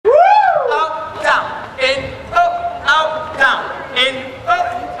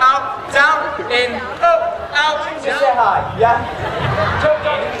in, up, out, down. Just say hi, yeah? Jump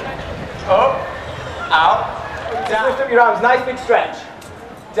in, up, out, down. Lift up your arms, nice big stretch.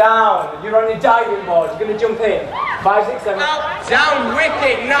 Down, you're on your diving board, you're going to jump in. 5, 6, 7. Out, down,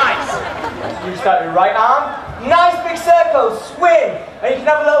 wicked, nice. You start your right arm, nice big circle, swing. And you can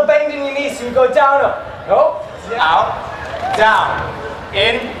have a little bend in your knees so you go down, up. Up, Out, down,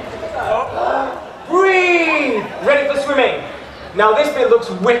 in, up. breathe. Ready for swimming. Now this bit looks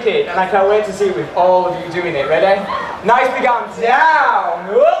wicked and I can't wait to see with all of you doing it. Ready? Nice big arms, down,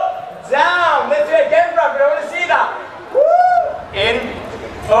 up, down. Let's do it again, Bradford, I want to see that. Woo! In,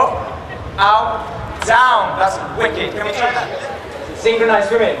 up, out, down. That's wicked. Can we try that? Synchronized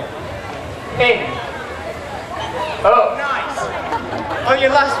swimming. In. Up. Nice. On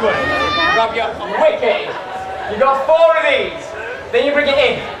your last one, grab your Wicked. You got 4 of these. Then you bring it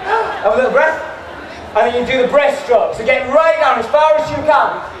in. Have a little breath. And then you do the breaststroke. So get right down as far as you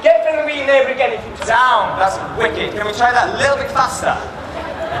can. Get friendly with your neighbour again if you down. That's wicked. Can we try that a little bit faster?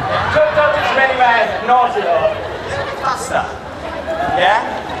 Don't touch them anywhere naughty though. A little bit faster. Yeah?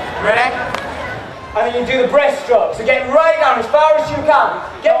 Ready? And then you do the breaststroke. So get right down as far as you can.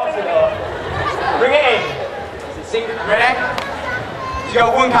 Get friendly though. Bring it in. Ready? You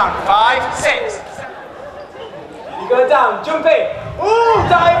go 1 count. 5, 6. You go down, jump in. Ooh,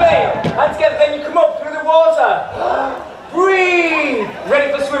 dive in. Hands together, then you come up through the water. Breathe.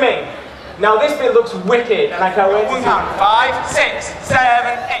 Ready for swimming. Now this bit looks wicked and I can't wait to 1 see. count. 5, 6, 7,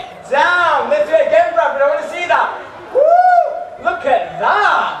 8. Down. Let's do it again, Bradford. I want to see that. Woo! Look at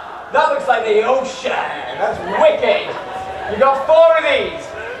that. That looks like the ocean. That's wicked. You got 4 of these.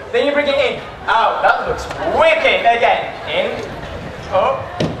 Then you bring it in. Out. That looks wicked. Again. In. Up.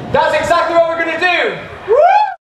 That's exactly what we're going to do.